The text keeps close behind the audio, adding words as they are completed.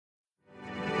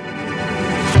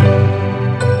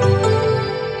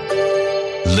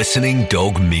Listening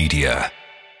Dog Media.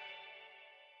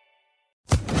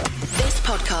 This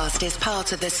podcast is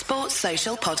part of the Sports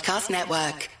Social Podcast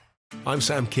Network. I'm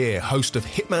Sam Keir, host of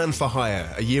Hitman for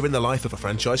Hire, a year in the life of a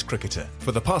franchise cricketer.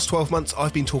 For the past 12 months,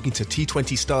 I've been talking to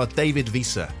T20 star David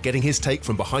Visa, getting his take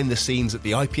from behind the scenes at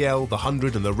the IPL, the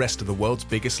 100 and the rest of the world's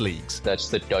biggest leagues. That's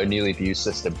the don't nearly view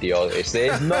system deal.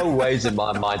 There's no ways in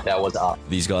my mind that was up.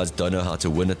 These guys don't know how to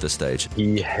win at this stage.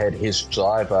 He had his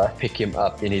driver pick him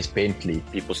up in his Bentley.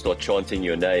 People start chanting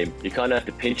your name. You kind of have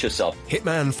to pinch yourself.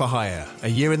 Hitman for Hire, a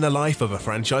year in the life of a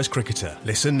franchise cricketer.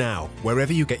 Listen now,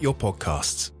 wherever you get your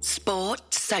podcasts.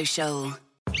 Sport Social.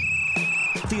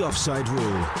 The Offside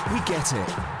Rule. We get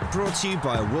it. Brought to you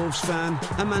by a Wolves fan,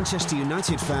 a Manchester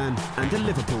United fan and a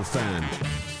Liverpool fan.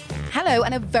 Hello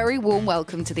and a very warm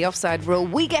welcome to the Offside Rule.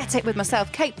 We get it with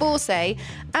myself, Kate Borsay,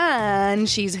 and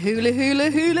she's hula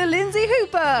Lindsay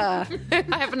Hooper.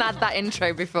 I haven't had that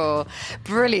intro before.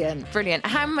 Brilliant.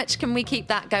 How much can we keep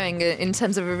that going in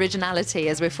terms of originality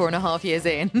as we're 4.5 years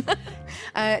in?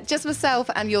 Just myself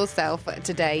and yourself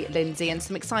today, Lindsay, and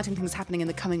some exciting things happening in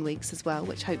the coming weeks as well,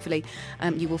 which hopefully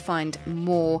you will find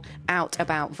more out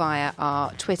about via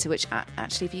our Twitter, which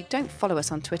actually, if you don't follow us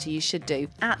on Twitter, you should do,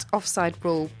 at Offside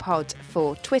Rule Pod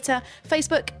for Twitter.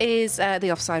 Facebook is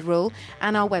the Offside Rule,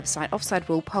 and our website,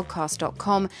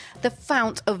 offsiderulepodcast.com, the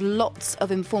fount of lots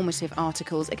of informative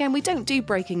articles. Again, we don't do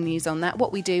breaking news on that.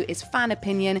 What we do is fan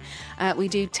opinion. We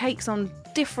do takes on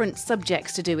different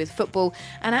subjects to do with football,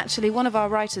 and actually one of our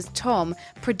writers, Tom,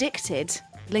 predicted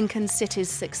Lincoln City's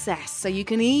success. So you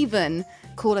can even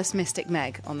call us Mystic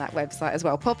Meg on that website as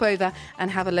well. Pop over and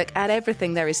have a look at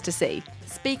everything there is to see.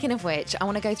 Speaking of which, I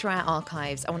want to go through our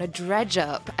archives. I want to dredge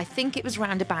up, I think it was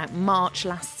round about March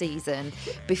last season,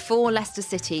 before Leicester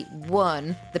City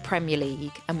won the Premier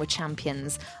League and were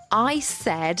champions. I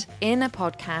said in a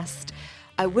podcast,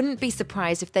 I wouldn't be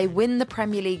surprised if they win the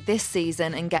Premier League this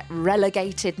season and get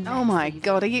relegated next Oh my season.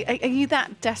 God, are you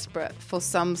that desperate for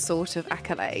some sort of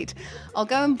accolade? I'll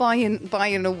go and buy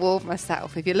an award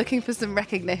myself if you're looking for some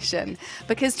recognition,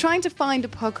 because trying to find a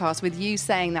podcast with you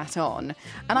saying that on,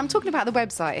 and I'm talking about the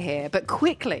website here, but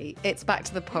quickly it's back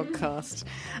to the podcast.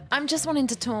 I'm just wanting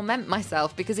to torment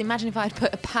myself, because imagine if I'd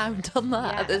put £1 on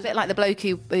that. Yeah, a bit like the bloke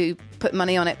who put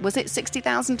money on it. Was it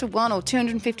 60,000 to 1 or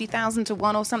 250,000 to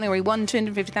 1 or something, or he won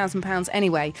 £250,000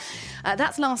 anyway?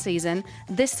 That's last season.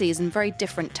 This season, very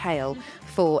different tale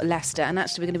for Leicester, and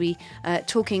actually we're going to be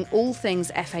talking all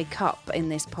things FA Cup in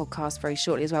this podcast very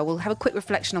shortly as well. We'll have a quick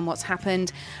reflection on what's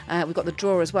happened. We've got the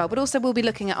draw as well, but also we'll be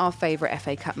looking at our favourite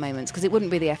FA Cup moments, because it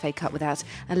wouldn't be the FA Cup without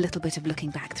a little bit of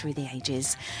looking back through the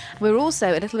ages. We're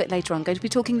also, a little bit later on, going to be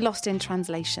talking Lost in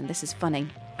Translation. This is funny.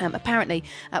 Apparently,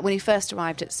 when he first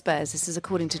arrived at Spurs, this is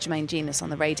according to Jermaine Genius on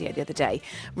the radio the other day,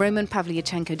 Roman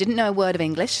Pavlyuchenko didn't know a word of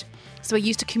English, so he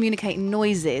used to communicate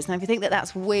noises. Now, if you think that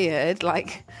that's weird,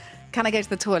 like, can I go to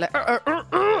the toilet?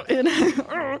 You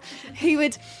know, he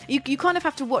would. You kind of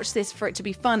have to watch this for it to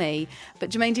be funny. But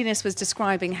Jermaine Genius was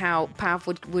describing how Pav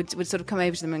would sort of come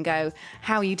over to them and go,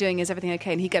 "How are you doing? Is everything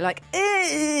okay?" And he'd go like,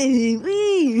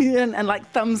 and like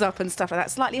thumbs up and stuff like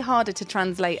that. Slightly harder to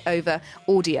translate over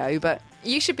audio, but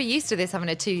You should be used to this having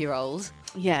a 2-year-old.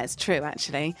 yeah, it's true.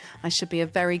 Actually, I should be a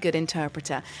very good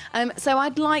interpreter. So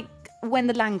I'd like, when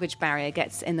the language barrier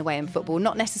gets in the way in football,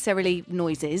 not necessarily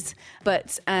noises,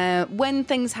 but when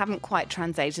things haven't quite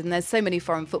translated, and there's so many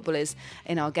foreign footballers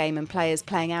in our game and players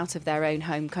playing out of their own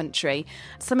home country,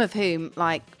 some of whom,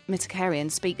 like Mkhitaryan,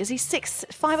 speak, is he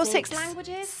five or six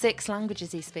languages? 6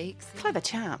 languages he speaks. Clever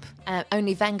chap.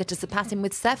 Only Wenger to surpass him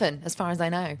with 7, as far as I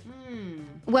know.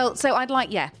 Well, so I'd like,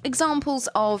 examples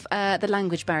of the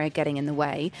language barrier getting in the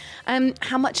way.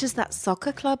 How much is that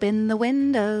soccer club in the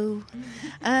window?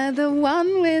 The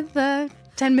one with the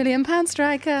 £10 million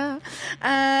striker.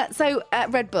 So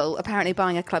Red Bull apparently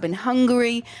buying a club in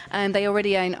Hungary. They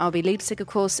already own RB Leipzig, of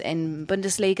course, in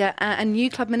Bundesliga. A new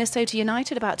club, Minnesota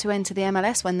United, about to enter the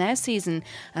MLS when their season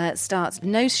starts.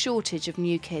 No shortage of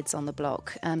new kids on the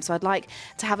block. So I'd like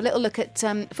to have a little look at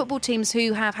football teams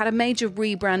who have had a major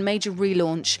rebrand, major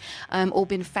relaunch, or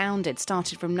been founded,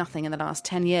 started from nothing in the last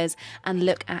 10 years, and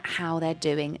look at how they're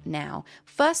doing now.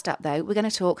 First up, though, we're going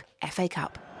to talk FA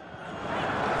Cup.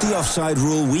 The Offside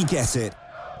Rule, we get it.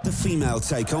 The female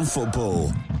take on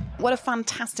football. What a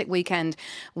fantastic weekend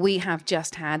we have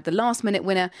just had. The last-minute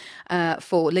winner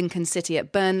for Lincoln City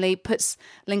at Burnley puts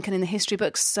Lincoln in the history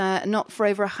books. Not for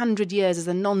over 100 years as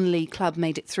a non-league club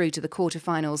made it through to the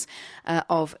quarter-finals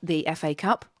of the FA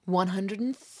Cup.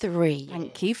 103.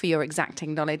 Thank you for your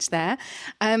exacting knowledge there.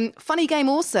 Funny game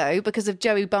also because of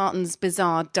Joey Barton's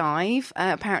bizarre dive,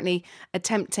 apparently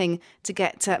attempting to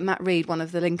get Matt Reed, one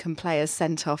of the Lincoln players,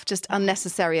 sent off. Just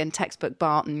unnecessary and textbook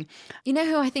Barton. You know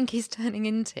who I think he's turning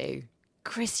into?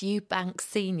 Chris Eubanks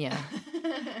Sr.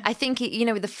 I think,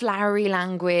 with the flowery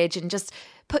language and just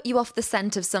put you off the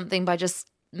scent of something by just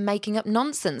making up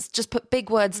nonsense. Just put big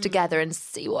words together and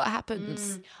see what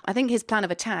happens. I think his plan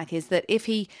of attack is that if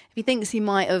he thinks he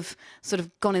might have sort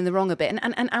of gone in the wrong a bit,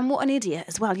 and what an idiot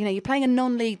as well. You're playing a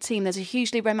non-league team. There's a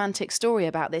hugely romantic story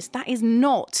about this. That is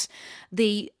not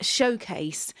the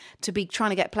showcase to be trying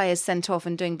to get players sent off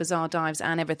and doing bizarre dives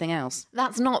and everything else.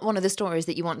 That's not one of the stories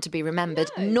that you want to be remembered,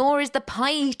 nor is the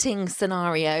pie eating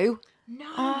scenario.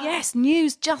 No. Yes,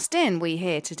 news just in, we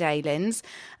hear today, Linz,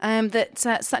 that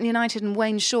Sutton United and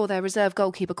Wayne Shaw, their reserve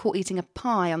goalkeeper, caught eating a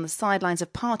pie on the sidelines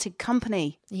of Parted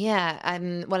Company.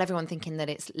 Yeah, well, everyone thinking that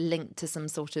it's linked to some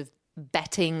sort of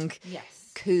betting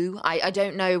coup. I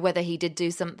don't know whether he did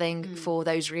do something for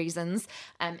those reasons.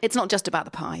 It's not just about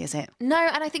the pie, is it? No,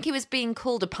 and I think he was being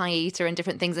called a pie eater and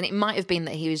different things, and it might have been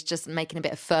that he was just making a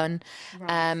bit of fun.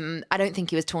 Right. I don't think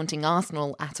he was taunting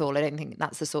Arsenal at all. I don't think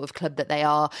that's the sort of club that they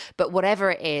are. But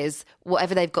whatever it is,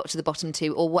 whatever they've got to the bottom to,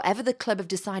 or whatever the club have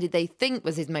decided they think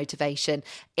was his motivation,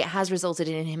 it has resulted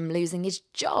in him losing his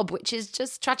job, which is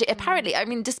just tragic. Apparently,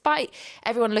 despite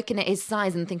everyone looking at his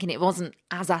size and thinking it wasn't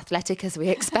as athletic as we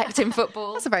expect in football.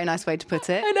 That's a very nice way to put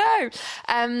it. I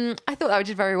know. I thought I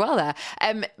did very well there.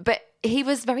 But he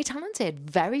was very talented.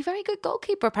 Very, very good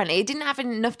goalkeeper, apparently. He didn't have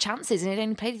enough chances and he'd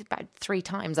only played about 3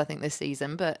 times, I think, this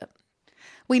season. But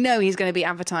we know he's going to be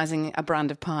advertising a brand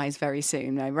of pies very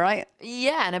soon, though, right?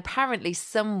 Yeah, and apparently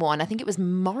someone, I think it was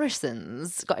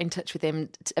Morrison's, got in touch with him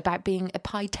about being a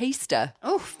pie taster.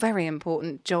 Oh, very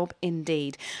important job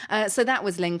indeed. So that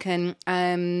was Lincoln.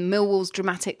 Millwall's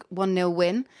dramatic 1-0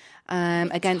 win.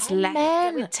 Against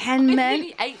Leicester with 10 men. I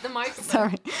really ate the microphone.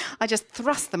 Sorry, I just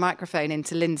thrust the microphone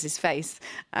into Lindsay's face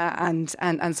and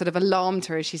sort of alarmed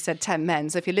her as she said 10 men.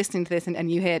 So if you're listening to this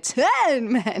and you hear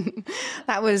 10 men,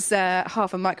 that was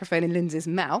half a microphone in Lindsay's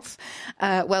mouth.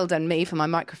 Well done me for my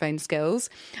microphone skills.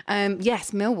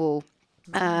 Yes, Millwall.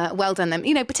 Well done them.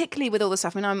 Particularly with all the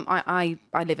stuff. I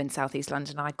live in South East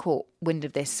London. I caught wind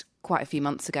of this quite a few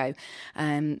months ago.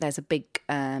 There's a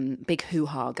big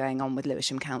hoo-ha going on with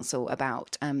Lewisham Council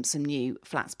about some new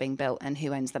flats being built and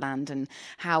who owns the land and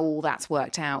how all that's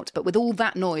worked out. But with all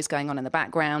that noise going on in the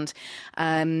background,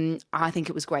 I think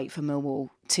it was great for Millwall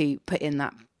to put in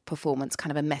that performance,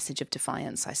 kind of a message of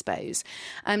defiance, I suppose.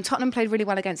 Tottenham played really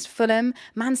well against Fulham.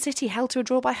 Man City held to a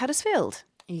draw by Huddersfield.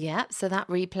 Yeah, so that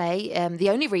replay, the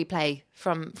only replay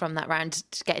from that round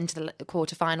to get into the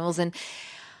quarterfinals. And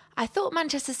I thought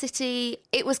Manchester City,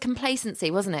 it was complacency,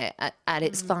 wasn't it, at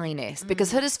its finest?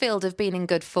 Because Huddersfield have been in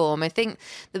good form. I think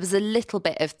there was a little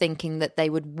bit of thinking that they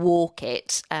would walk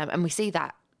it. And we see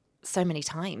that so many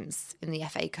times in the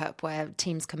FA Cup where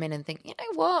teams come in and think, you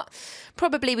know what,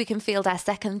 probably we can field our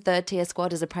second, third tier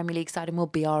squad as a Premier League side and we'll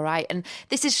be all right. And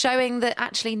this is showing that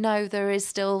actually, no, there is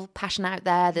still passion out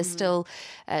there. There's still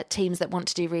teams that want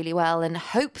to do really well, and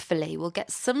hopefully we'll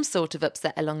get some sort of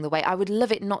upset along the way. I would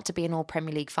love it not to be an all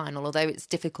Premier League final, although it's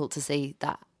difficult to see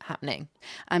that happening.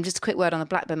 Just a quick word on the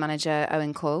Blackburn manager,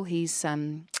 Owen Coyle. He's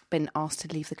been asked to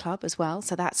leave the club as well.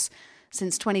 So that's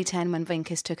since 2010 when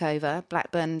Vinkis took over.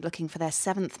 Blackburn looking for their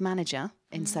 7th manager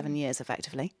in 7 years,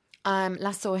 effectively.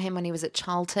 Last saw him when he was at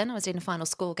Charlton. I was in a final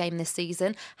score game this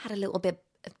season. Had a little bit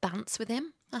of bants with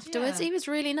him afterwards. Yeah. He was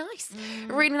really nice.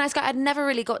 Really nice guy. I'd never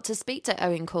really got to speak to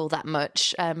Owen Coyle that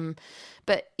much.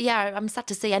 But yeah, I'm sad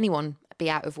to see anyone be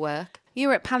out of work. You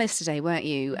were at Palace today, weren't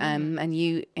you? And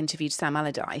you interviewed Sam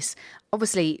Allardyce.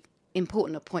 Obviously,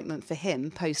 important appointment for him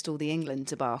post all the England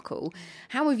debacle.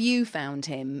 How have you found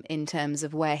him in terms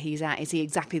of where he's at? Is he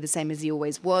exactly the same as he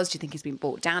always was? Do you think he's been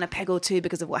brought down a peg or two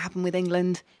because of what happened with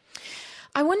England?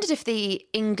 I wondered if the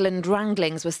England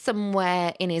wranglings were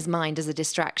somewhere in his mind as a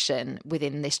distraction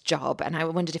within this job, and I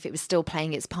wondered if it was still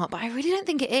playing its part, but I really don't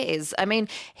think it is. I mean,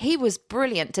 he was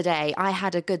brilliant today. I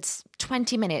had a good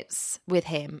 20 minutes with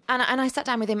him, and I sat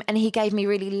down with him and he gave me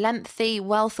really lengthy,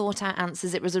 well thought out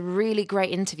answers. It was a really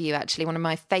great interview, actually, one of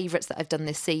my favourites that I've done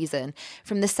this season,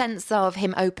 from the sense of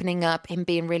him opening up, him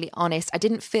being really honest. I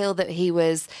didn't feel that he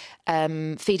was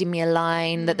feeding me a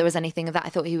line, that there was anything of that. I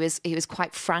thought he was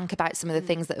quite frank about some of the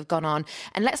things that have gone on.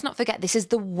 And let's not forget, this is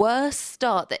the worst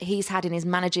start that he's had in his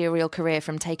managerial career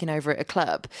from taking over at a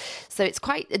club. So it's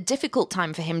quite a difficult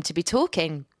time for him to be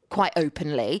talking quite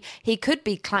openly. He could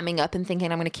be clamming up and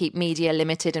thinking, I'm going to keep media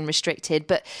limited and restricted.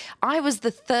 But I was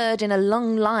the third in a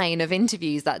long line of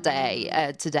interviews that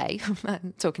day, today,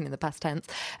 talking in the past tense.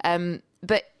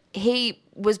 But he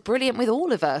was brilliant with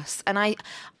all of us. And I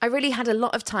really had a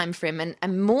lot of time for him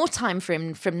and more time for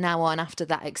him from now on after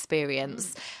that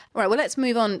experience. All right, well, let's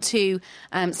move on to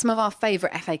some of our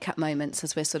favourite FA Cup moments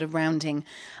as we're sort of rounding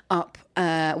up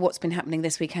what's been happening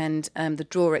this weekend, the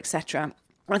draw, etc.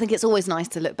 Well, I think it's always nice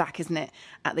to look back, isn't it,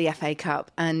 at the FA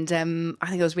Cup? And I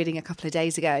think I was reading a couple of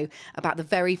days ago about the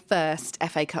very first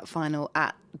FA Cup final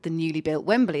at the newly built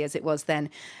Wembley, as it was then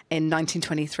in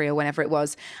 1923 or whenever it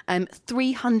was.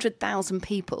 300,000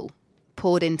 people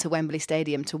poured into Wembley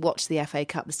Stadium to watch the FA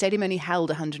Cup. The stadium only held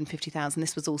 150,000.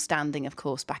 This was all standing, of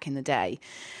course, back in the day.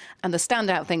 And the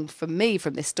standout thing for me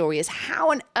from this story is how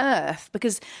on earth,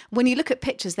 because when you look at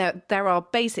pictures, there are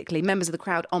basically members of the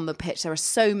crowd on the pitch. There are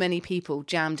so many people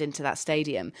jammed into that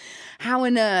stadium. How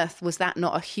on earth was that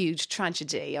not a huge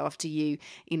tragedy after you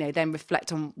then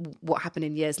reflect on what happened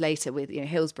in years later with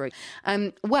Hillsborough?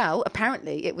 Well,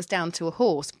 apparently it was down to a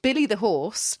horse. Billy the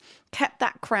Horse kept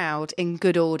that crowd in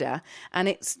good order, and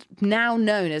it's now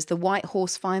known as the White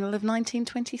Horse Final of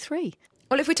 1923.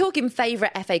 Well, if we're talking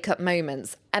favourite FA Cup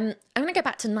moments, I'm going to go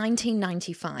back to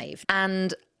 1995.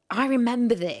 And I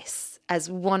remember this as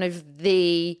one of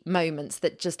the moments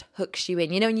that just hooks you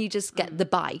in. And you just get the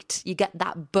bite, you get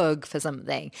that bug for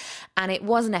something. And it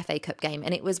was an FA Cup game.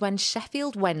 And it was when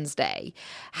Sheffield Wednesday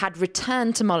had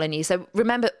returned to Molineux. So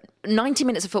remember, 90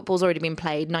 minutes of football's already been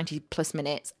played, 90 plus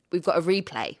minutes. We've got a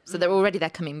replay. So they're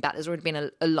coming back. There's already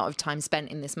been a lot of time spent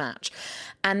in this match.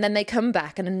 And then they come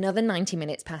back and another 90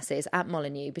 minutes passes at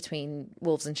Molineux between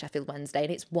Wolves and Sheffield Wednesday.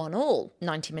 And it's 1-1,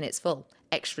 90 minutes full.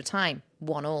 Extra time,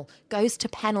 1-1. Goes to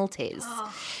penalties.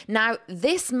 Oh. Now,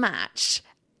 this match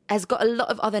has got a lot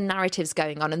of other narratives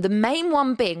going on. And the main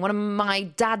one being one of my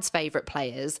dad's favourite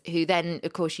players, who then,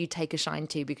 of course, you take a shine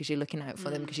to because you're looking out for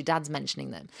them because your dad's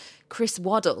mentioning them. Chris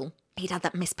Waddle. He'd had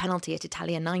that missed penalty at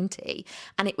Italia 90.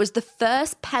 And it was the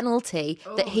first penalty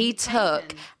that he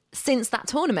took since that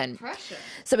tournament. Pressure.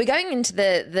 So we're going into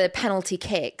the penalty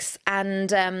kicks.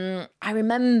 And I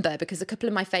remember, because a couple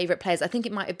of my favourite players, I think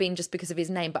it might have been just because of his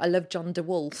name, but I love John de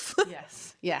Wolf.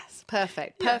 Yes.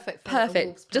 Perfect.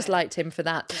 Just liked him for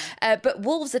that. Yeah. But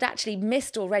Wolves had actually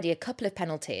missed already a couple of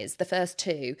penalties, the first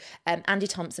two. Andy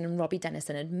Thompson and Robbie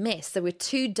Dennison had missed. So we're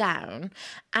 2 down.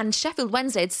 And Sheffield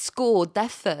Wednesday had scored their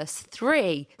first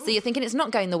 3. So you're thinking it's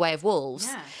not going the way of Wolves.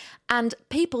 Yeah. And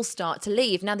people start to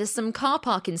leave. Now, there's some car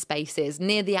parking spaces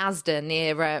near the Asda,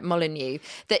 near Molineux,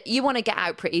 that you want to get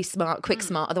out pretty smart, quick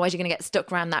smart, otherwise you're going to get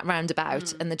stuck around that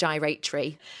roundabout and the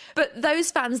gyratory. But those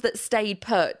fans that stayed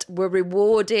put were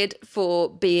rewarded for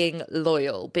being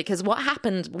loyal, because what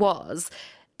happened was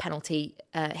penalty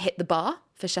hit the bar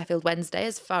for Sheffield Wednesday,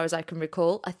 as far as I can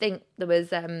recall. I think there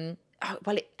was...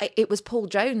 it was Paul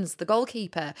Jones, the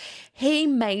goalkeeper. He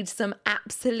made some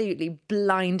absolutely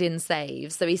blinding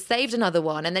saves. So he saved another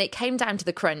one, and then it came down to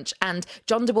the crunch, and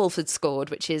John de Wolf had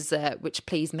scored, which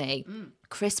pleased me.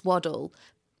 Chris Waddle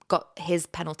got his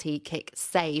penalty kick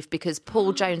saved because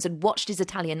Paul Jones had watched his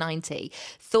Italia 90,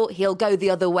 thought he'll go the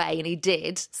other way, and he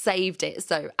did, saved it.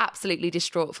 So absolutely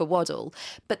distraught for Waddle.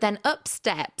 But then up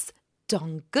steps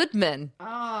Don Goodman.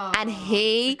 Oh, and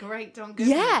the great Don Goodman.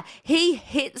 Yeah, he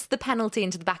hits the penalty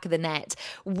into the back of the net,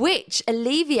 which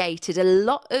alleviated a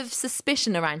lot of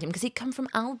suspicion around him because he'd come from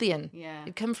Albion. Yeah.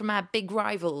 He'd come from our big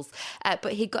rivals.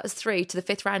 But he got us through to the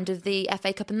 5th round of the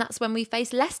FA Cup, and that's when we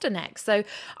faced Leicester next. So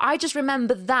I just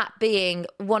remember that being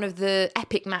one of the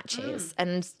epic matches.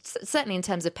 And certainly in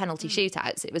terms of penalty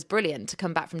shootouts, it was brilliant to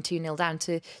come back from 2-0 down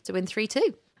to win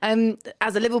 3-2.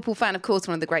 As a Liverpool fan, of course,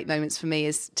 one of the great moments for me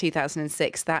is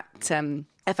 2006, that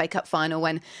FA Cup final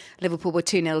when Liverpool were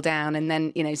 2-0 down, and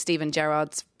then, Steven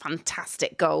Gerrard's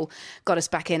fantastic goal got us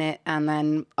back in it, and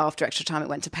then after extra time it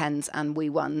went to pens and we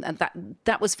won. And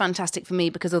that was fantastic for me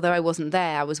because although I wasn't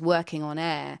there, I was working on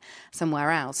air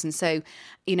somewhere else. And so,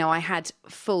 I had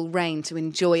full reign to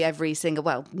enjoy every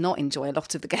single, not enjoy a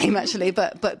lot of the game actually,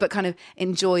 but kind of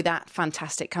enjoy that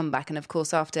fantastic comeback. And of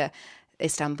course, after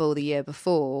Istanbul the year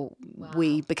before,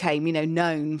 we became,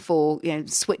 known for,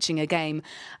 switching a game.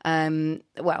 And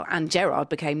Gerrard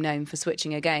became known for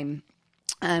switching a game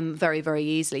very, very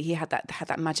easily. He had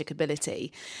that magic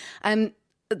ability.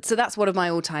 So that's one of my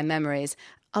all-time memories.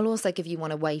 I'll also give you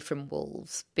one away from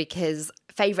Wolves because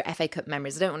favourite FA Cup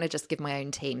memories. I don't want to just give my own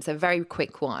team. So a very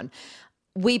quick one.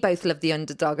 we both love the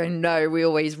underdog. I know we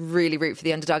always really root for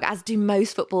the underdog, as do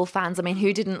most football fans. I mean,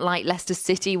 who didn't like Leicester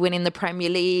City winning the Premier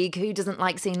League? Who doesn't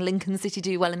like seeing Lincoln City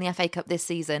do well in the FA Cup this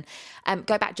season?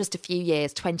 Go back just a few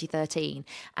years, 2013,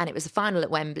 and it was a final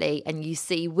at Wembley, and you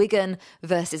see Wigan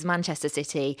versus Manchester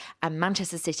City, and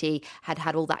Manchester City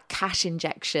had all that cash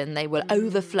injection. They were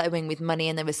overflowing with money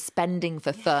and they were spending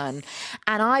for fun.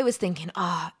 And I was thinking,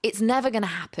 it's never going to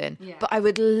happen, but I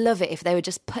would love it if they were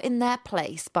just put in their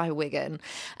place by Wigan.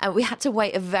 We had to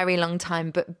wait a very long time,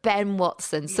 but Ben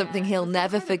Watson, something he'll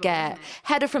never forget,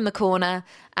 header from the corner,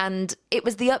 and it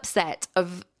was the upset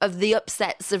of the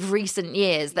upsets of recent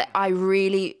years that I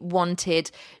really wanted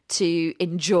to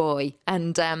enjoy,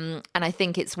 and I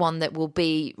think it's one that will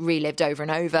be relived over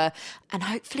and over, and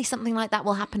hopefully something like that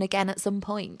will happen again at some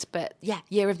point. But yeah,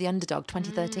 year of the underdog,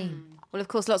 2013. Well, of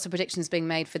course, lots of predictions being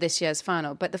made for this year's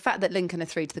final, but the fact that Lincoln are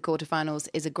through to the quarterfinals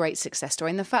is a great success story.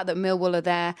 And the fact that Millwall are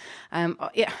there, and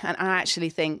I actually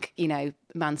think,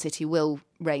 Man City will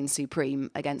reign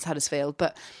supreme against Huddersfield,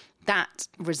 but that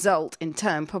result in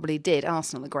turn probably did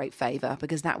Arsenal a great favour,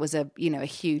 because that was a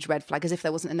huge red flag, as if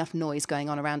there wasn't enough noise going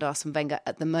on around Arsene Wenger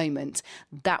at the moment.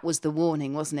 That was the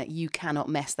warning, wasn't it? You cannot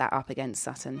mess that up against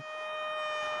Sutton.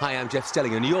 Hi, I'm Jeff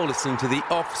Stelling and you're listening to the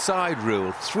Offside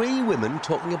Rule. 3 women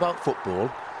talking about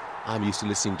football. I'm used to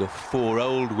listening to 4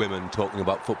 old women talking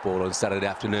about football on Saturday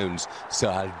afternoons, so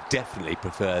I'll definitely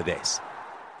prefer this.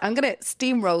 I'm going to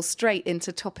steamroll straight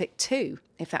into topic 2,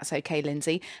 if that's okay,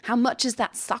 Lindsay. How much is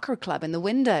that soccer club in the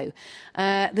window?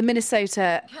 The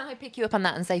Minnesota... Can I pick you up on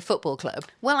that and say football club?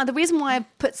 Well, the reason why I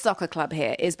put soccer club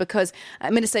here is because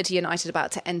Minnesota United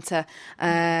about to enter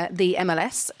the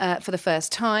MLS for the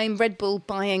first time. Red Bull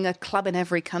buying a club in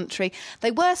every country. They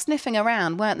were sniffing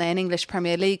around, weren't they, an English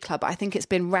Premier League club? I think it's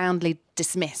been roundly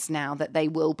dismissed now that they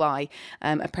will buy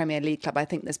a Premier League club. I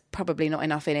think there's probably not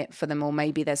enough in it for them, or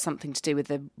maybe there's something to do with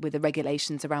the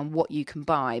regulations around what you can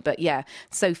buy. But yeah,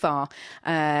 so far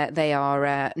they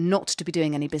are not to be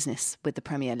doing any business with the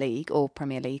Premier League or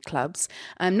Premier League clubs.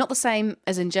 Not the same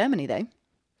as in Germany, though.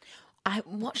 I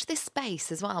watch this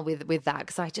space as well with that,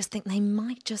 because I just think they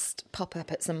might just pop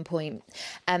up at some point,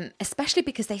 especially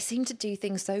because they seem to do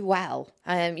things so well.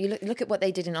 You look at what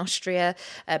they did in Austria,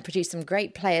 produced some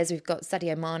great players. We've got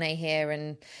Sadio Mane here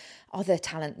and other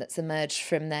talent that's emerged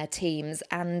from their teams.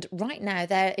 And right now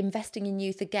they're investing in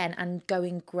youth again and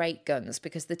going great guns,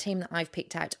 because the team that I've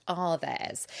picked out are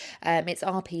theirs. It's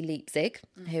RB Leipzig,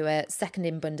 who are second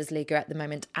in Bundesliga at the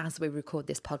moment as we record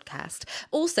this podcast.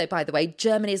 Also, by the way,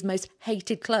 Germany's most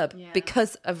hated club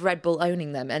because of Red Bull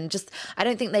owning them. And just, I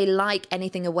don't think they like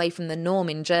anything away from the norm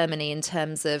in Germany in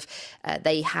terms of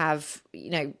they have,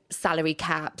 salary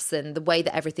caps, and the way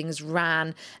that everything's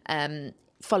ran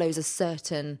follows a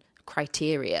certain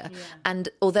criteria. And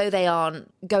although they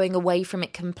aren't going away from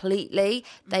it completely,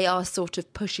 they are sort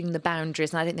of pushing the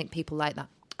boundaries, and I don't think people like that.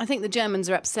 I think the Germans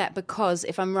are upset because,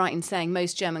 if I'm right in saying,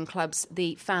 most German clubs,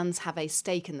 the fans have a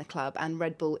stake in the club, and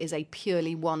Red Bull is a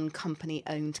purely one company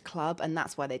owned club, and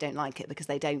that's why they don't like it, because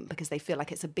they feel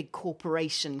like it's a big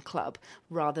corporation club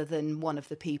rather than one of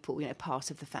the people,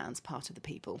 part of the fans, part of the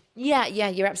people. Yeah,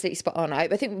 you're absolutely spot on. I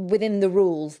think within the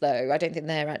rules, though, I don't think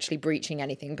they're actually breaching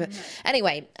anything. But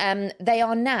anyway, they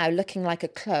are now looking like a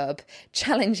club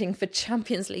challenging for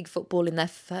Champions League football in their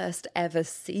first ever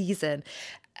season.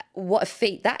 What a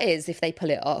feat that is if they pull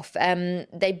it off.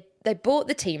 They bought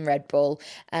the team Red Bull,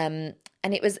 and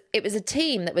it was a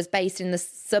team that was based in the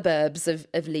suburbs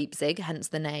of Leipzig, hence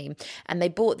the name. And they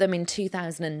bought them in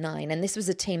 2009, and this was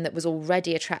a team that was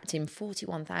already attracting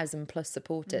 41,000 plus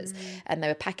supporters, and they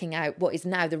were packing out what is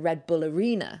now the Red Bull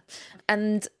Arena.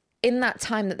 And in that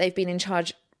time that they've been in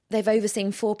charge, they've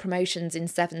overseen 4 promotions in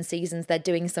 7 seasons. They're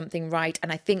doing something right.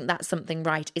 And I think that something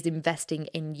right is investing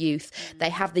in youth. They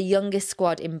have the youngest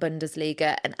squad in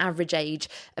Bundesliga, an average age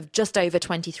of just over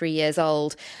 23 years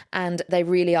old. And they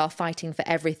really are fighting for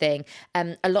everything.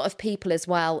 A lot of people as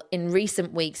well, in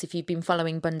recent weeks, if you've been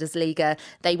following Bundesliga,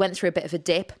 they went through a bit of a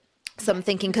dip. So I'm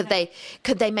thinking, could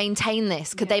they maintain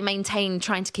this? Could they maintain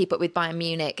trying to keep up with Bayern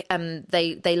Munich?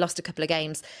 They lost a couple of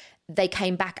games. They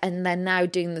came back, and they're now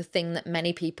doing the thing that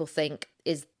many people think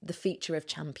is the feature of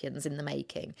champions in the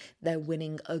making. They're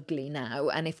winning ugly now.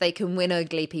 And if they can win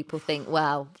ugly, people think,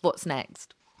 well, what's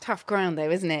next? Tough ground,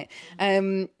 though, isn't it?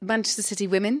 Manchester City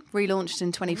women relaunched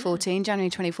in 2014,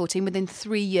 January 2014. Within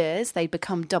 3 years, they'd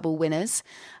become double winners.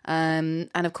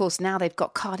 And, of course, now they've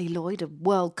got Carly Lloyd, a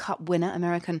World Cup winner,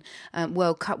 American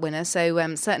World Cup winner.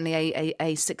 So certainly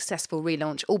a successful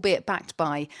relaunch, albeit backed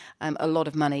by a lot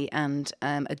of money and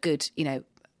a good,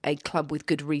 a club with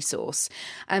good resource.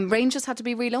 Rangers had to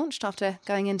be relaunched after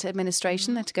going into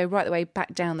administration. They had to go right the way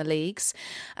back down the leagues.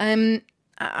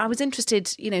 I was interested,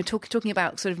 talking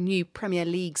about sort of new Premier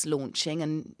Leagues launching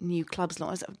and new clubs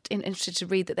launching. I was interested to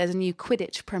read that there's a new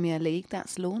Quidditch Premier League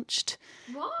that's launched.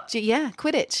 What? Yeah,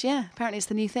 Quidditch, yeah. Apparently it's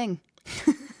the new thing,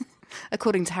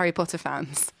 according to Harry Potter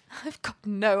fans. I've got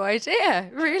no idea.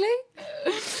 Really?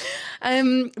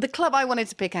 The club I wanted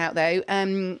to pick out, though,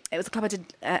 it was a club I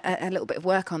did a little bit of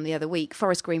work on the other week,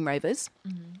 Forest Green Rovers.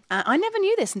 Mm-hmm. I never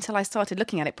knew this until I started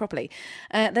looking at it properly.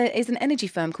 There is an energy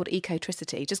firm called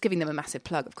Ecotricity, just giving them a massive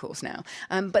plug, of course, now.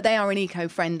 But they are an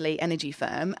eco-friendly energy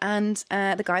firm, and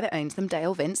the guy that owns them,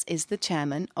 Dale Vince, is the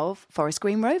chairman of Forest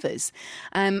Green Rovers.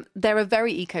 They're a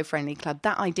very eco-friendly club.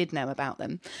 That I did know about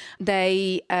them.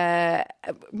 They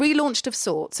relaunched of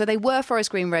sorts. So they were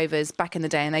Forest Green Rovers back in the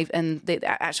day, and the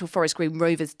actual Forest Green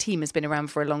Rovers team has been around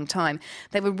for a long time.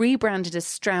 They were rebranded as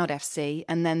Stroud FC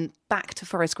and then back to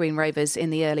Forest Green Rovers in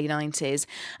the early 90s.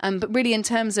 But really, in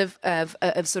terms of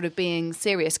sort of being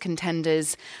serious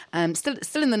contenders,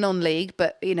 still in the non-league,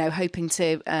 but hoping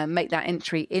to make that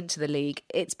entry into the league.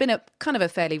 It's been a kind of a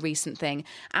fairly recent thing.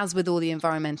 As with all the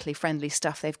environmentally friendly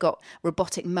stuff, they've got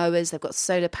robotic mowers, they've got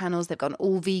solar panels, they've got an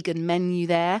all-vegan menu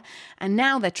there, and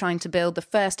now they're trying to build the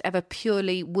first ever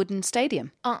purely wooden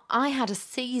stadium. I had a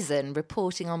season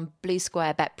reporting on Blue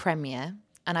Square Bet Premier,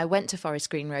 and I went to Forest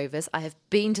Green Rovers. I have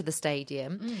been to the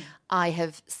stadium. I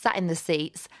have sat in the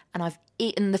seats, and I've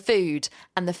eaten the food.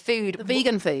 And the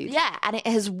vegan food. Yeah, and it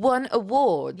has won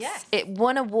awards. Yes. It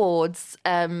won awards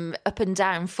up and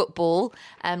down football.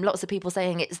 Lots of people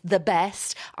saying it's the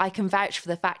best. I can vouch for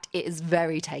the fact it is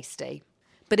very tasty.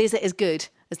 But is it as good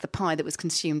as the pie that was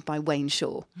consumed by Wayne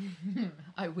Shaw?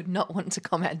 I would not want to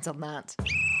comment on that.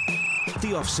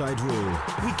 The Offside Rule.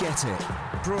 We get it.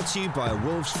 Brought to you by a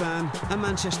Wolves fan, a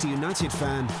Manchester United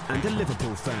fan and a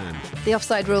Liverpool fan. The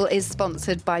Offside Rule is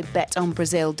sponsored by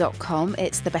betonbrazil.com.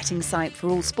 It's the betting site for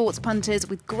all sports punters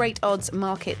with great odds,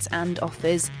 markets and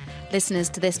offers. Listeners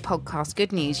to this podcast,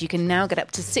 good news, you can now get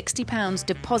up to £60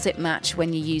 deposit match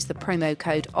when you use the promo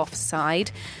code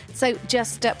OFFSIDE. So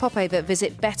just pop over,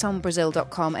 visit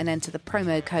betonbrazil.com and enter the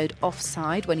promo code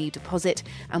OFFSIDE when you deposit,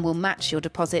 and we'll match your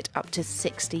deposit up to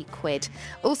 £60.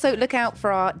 Also, look out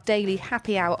for our daily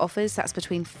happy hour offers. That's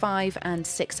between 5 and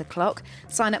 6 o'clock.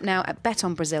 Sign up now at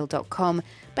betonbrazil.com.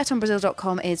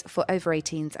 Betonbrazil.com is for over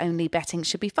 18s only. Betting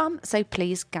should be fun, so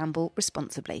please gamble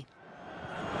responsibly.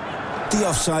 The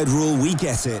Offside Rule, we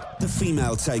get it. The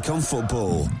female take on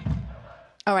football.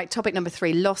 All right, topic number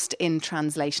 3, lost in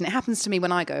translation. It happens to me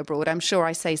when I go abroad. I'm sure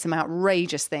I say some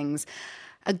outrageous things.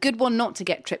 A good one not to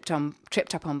get tripped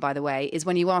up on, by the way, is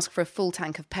when you ask for a full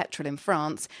tank of petrol in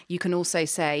France, you can also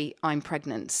say, I'm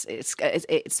pregnant. It's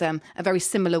a very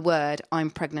similar word, I'm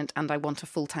pregnant and I want a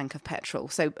full tank of petrol.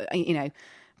 So,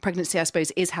 pregnancy, I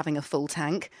suppose, is having a full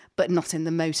tank, but not in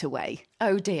the motorway.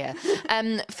 Oh, dear.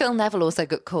 Phil Neville also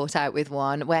got caught out with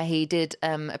one where he did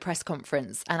a press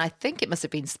conference, and I think it must have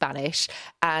been Spanish,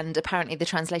 and apparently the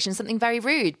translation is something very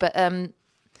rude, but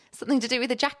something to do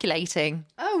with ejaculating.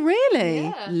 Oh, really?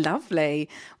 Yeah. Lovely.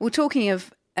 Well, talking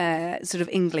of sort of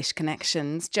English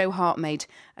connections, Joe Hart made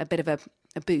a bit of a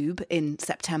boob in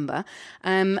September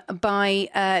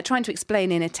by trying to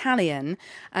explain in Italian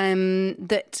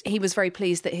that he was very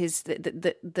pleased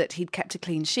that that he'd kept a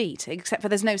clean sheet, except for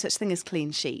there's no such thing as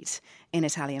clean sheet in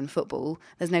Italian football.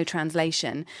 There's no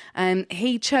translation.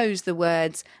 He chose the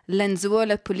words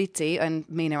lenzuola pulite, and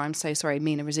Mina, I'm so sorry,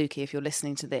 Mina Rizuki, if you're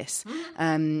listening to this,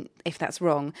 if that's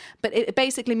wrong. But it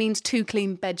basically means 2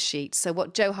 clean bed sheets. So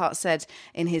what Joe Hart said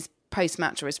in his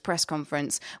post-match or his press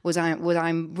conference was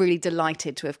I'm really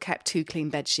delighted to have kept 2 clean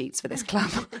bed sheets for this club.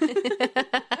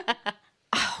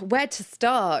 Where to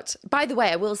start? By the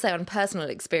way, I will say on personal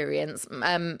experience,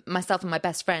 myself and my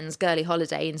best friend's girly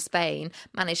holiday in Spain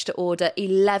managed to order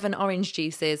 11 orange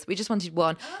juices. We just wanted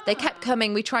one. They kept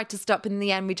coming. We tried to stop. In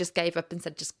the end, we just gave up and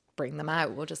said, just bring them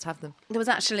out. We'll just have them. There was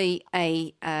actually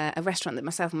a restaurant that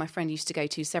myself and my friend used to go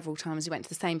to several times. We went to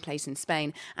the same place in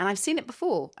Spain, and I've seen it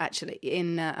before, actually,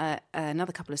 in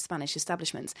another couple of Spanish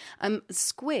establishments.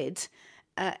 Squid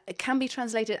can be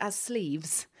translated as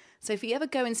sleeves. So if you ever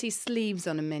go and see sleeves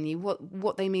on a menu,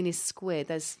 what they mean is squid.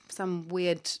 There's some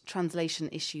weird translation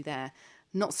issue there.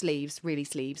 Not sleeves, really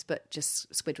sleeves, but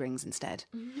just squid rings instead.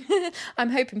 I'm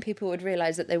hoping people would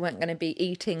realise that they weren't going to be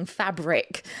eating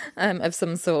fabric of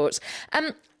some sort.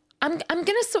 I'm going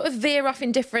to sort of veer off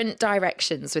in different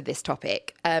directions with this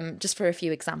topic, just for a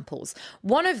few examples.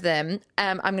 One of them,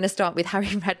 I'm going to start with Harry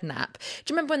Redknapp.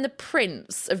 Do you remember when the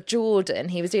Prince of Jordan,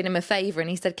 he was doing him a favour and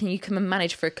he said, can you come and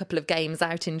manage for a couple of games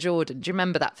out in Jordan? Do you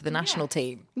remember that for the national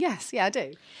team? Yes, yeah, I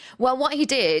do. Well, what he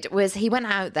did was he went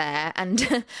out there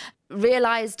and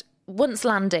realised once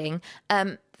landing,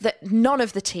 that none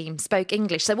of the team spoke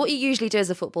English. So what you usually do as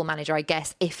a football manager, I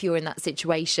guess, if you're in that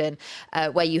situation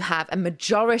where you have a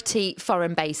majority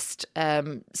foreign-based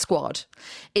squad,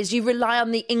 is you rely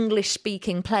on the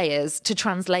English-speaking players to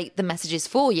translate the messages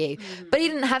for you. But he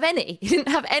didn't have any. He didn't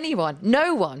have anyone.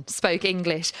 No one spoke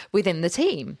English within the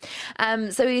team.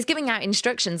 So he was giving out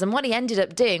instructions, and what he ended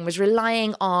up doing was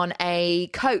relying on a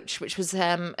coach, which was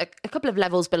a couple of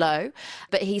levels below,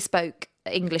 but he spoke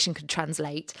English and could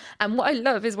translate. And what I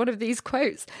love is one of these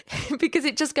quotes, because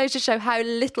it just goes to show how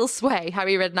little sway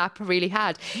Harry Redknapp really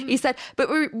had. He said, but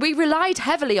we relied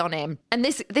heavily on him. And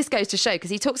this goes to show,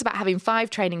 because he talks about having 5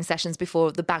 training sessions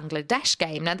before the Bangladesh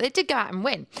game. Now, they did go out and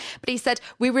win. But he said,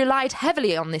 we relied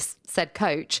heavily on this said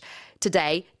coach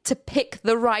today to pick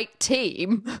the right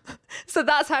team. So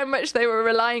that's how much they were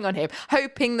relying on him,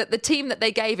 hoping that the team that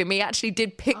they gave him, he actually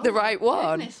did pick the right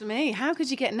one. Goodness me, how could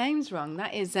you get names wrong?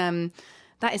 That is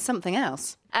something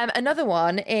else. Another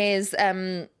one is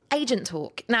agent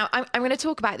talk. Now, I'm going to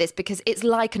talk about this because it's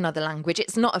like another language.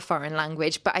 It's not a foreign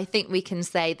language, but I think we can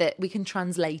say that we can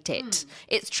translate it.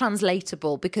 It's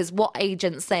translatable, because what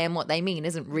agents say and what they mean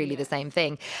isn't really the same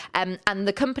thing. And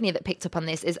the company that picked up on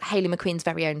this is Hayley McQueen's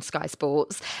very own Sky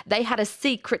Sports. They had a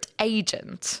secret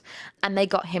agent and they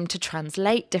got him to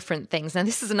translate different things. Now,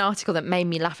 this is an article that made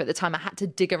me laugh at the time. I had to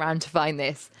dig around to find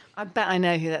this. I bet I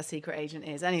know who that secret agent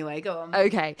is. Anyway, go on.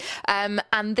 Okay. And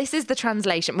this is the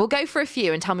translation. We'll go for a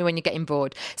few and tell me when you're getting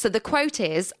bored. So the quote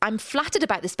is, I'm flattered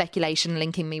about the speculation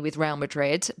linking me with Real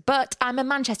Madrid, but I'm a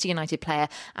Manchester United player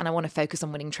and I want to focus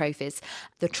on winning trophies.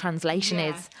 The translation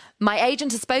is, my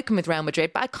agent has spoken with Real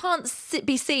Madrid, but I can't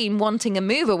be seen wanting a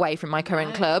move away from my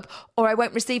current club, or I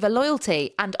won't receive a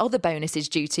loyalty and other bonuses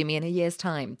due to me in a year's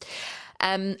time.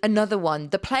 Another one,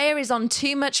 the player is on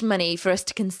too much money for us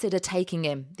to consider taking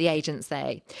him, the agents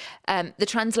say. The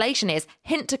translation is,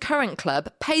 hint to current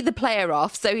club, pay the player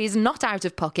off so he's not out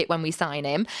of pocket when we sign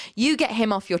him. You get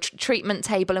him off your treatment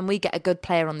table and we get a good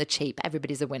player on the cheap.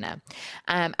 Everybody's a winner.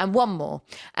 And one more,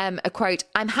 a quote,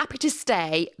 I'm happy to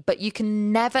stay, but you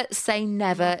can never say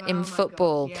never in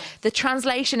football. God, yes. The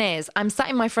translation is, I'm sat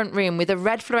in my front room with a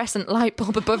red fluorescent light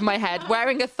bulb above my head,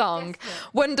 wearing a thong,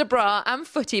 wonder bra and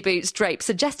footy boots draped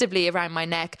suggestively around my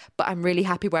neck, but I'm really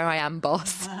happy where I am,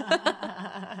 boss.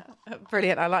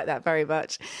 Brilliant. I like that very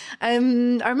much. I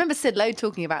remember Sid Lowe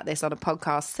talking about this on a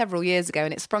podcast several years ago,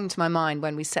 and it sprung to my mind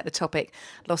when we set the topic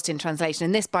Lost in Translation.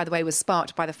 And this, by the way, was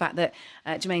sparked by the fact that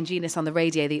Jermaine Genius on the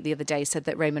radio the other day said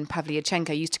that Roman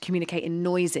Pavlyuchenko used to communicate in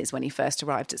noises when he first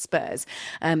arrived at Spurs,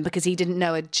 because he didn't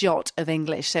know a jot of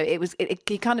English. So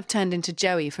he kind of turned into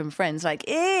Joey from Friends, like,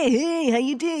 hey, how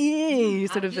you doing?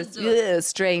 Sort of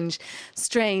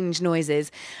strange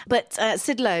noises. But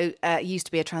Sid Lowe used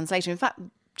to be a translator. In fact,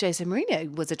 Jose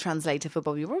Mourinho was a translator for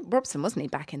Bobby Robson, wasn't he,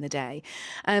 back in the day?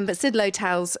 But Sid Lowe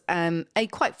tells a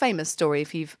quite famous story,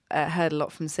 if you've heard a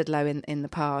lot from Sid Lowe in the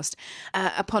past,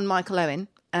 upon Michael Owen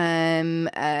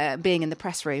being in the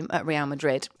press room at Real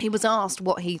Madrid. He was asked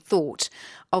what he thought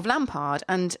of Lampard,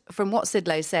 and from what Sid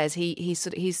Lowe says, he's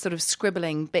sort of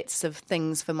scribbling bits of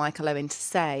things for Michael Owen to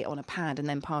say on a pad and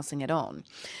then passing it on.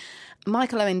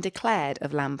 Michael Owen declared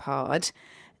of Lampard,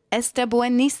 "Está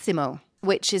buenísimo,"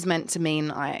 which is meant to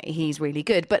mean he's really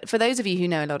good. But for those of you who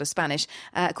know a lot of Spanish,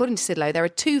 according to Sid Lowe, there are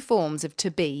 2 forms of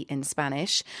to be in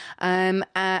Spanish, and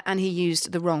he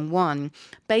used the wrong one.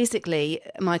 Basically,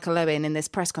 Michael Owen in this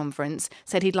press conference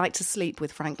said he'd like to sleep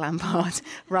with Frank Lampard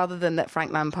rather than that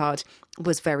Frank Lampard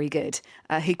was very good.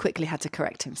 He quickly had to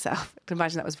correct himself. I can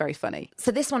imagine that was very funny.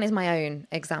 So this one is my own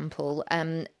example.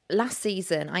 Last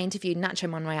season, I interviewed Nacho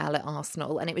Monreal at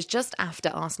Arsenal, and it was just after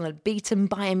Arsenal had beaten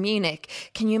Bayern Munich.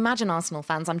 Can you imagine, Arsenal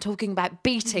fans? I'm talking about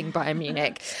beating Bayern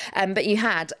Munich. But you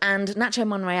had. And Nacho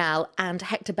Monreal and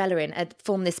Hector Bellerin had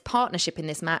formed this partnership in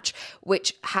this match,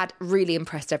 which had really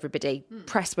impressed everybody.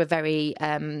 Press were very,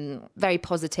 very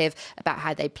positive about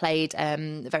how they played,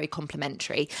 very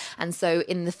complimentary. And so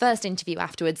in the first interview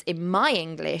afterwards, in my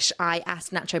English, I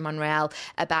asked Nacho Monreal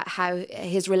about how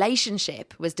his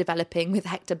relationship was developing with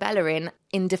Hector Bellerin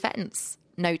in defence.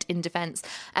 Note, in defence.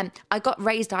 I got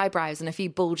raised eyebrows and a few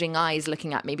bulging eyes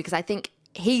looking at me because I think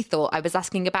he thought I was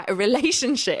asking about a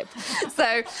relationship.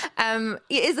 So it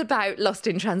is about Lost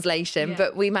in Translation,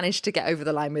 but we managed to get over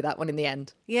the line with that one in the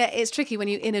end. Yeah, it's tricky when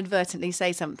you inadvertently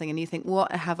say something and you think,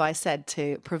 what have I said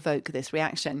to provoke this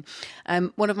reaction?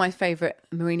 One of my favourite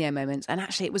Mourinho moments, and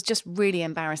actually it was just really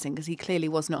embarrassing because he clearly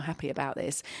was not happy about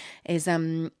this, is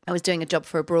I was doing a job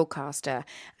for a broadcaster,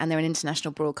 and they're an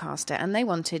international broadcaster, and they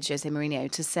wanted Jose Mourinho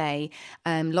to say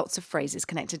lots of phrases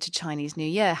connected to Chinese New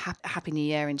Year, Happy New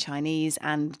Year in Chinese,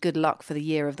 and good luck for the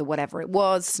year of the whatever it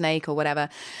was, snake or whatever.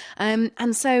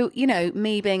 And so,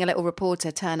 me being a little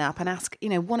reporter, turn up and ask,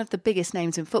 one of the biggest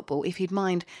names in football, if he'd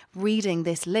mind reading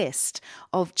this list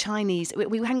of Chinese.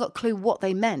 We hadn't got a clue what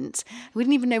they meant. We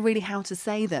didn't even know really how to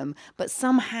say them. But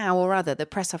somehow or other, the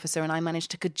press officer and I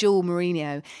managed to cajole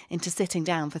Mourinho into sitting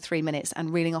down for 3 minutes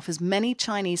and reeling off as many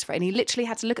Chinese phrases. And he literally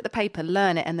had to look at the paper,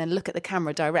 learn it, and then look at the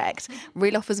camera direct,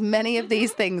 reel off as many of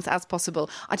these things as possible.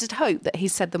 I just hope that he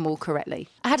said them all correctly.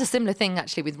 I had a similar thing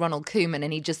actually with Ronald Koeman,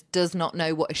 and he just does not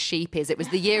know what a sheep is. It was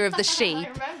the year of the sheep. I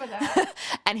remember that.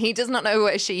 And he does not know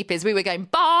what a sheep is. We were going,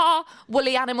 bah,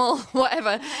 woolly animal,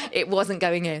 whatever. It wasn't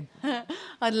going in.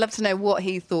 I'd love to know what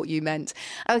he thought you meant.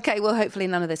 Okay, well, hopefully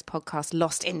none of this podcast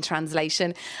lost in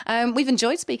translation. We've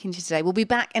enjoyed speaking to you today. We'll be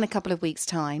back in a couple of weeks'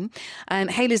 time.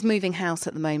 Hayley's moving house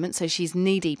at the moment, so she's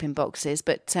knee-deep in boxes,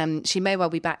 but she may well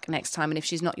be back next time, and if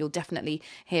she's not, you'll definitely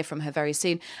hear from her very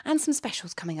soon. And some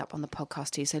specials coming up on the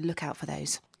podcast too, so look out for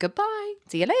those. Goodbye.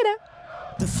 See you later.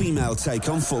 The female take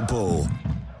on football.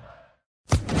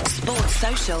 Sports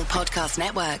Social Podcast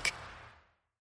Network.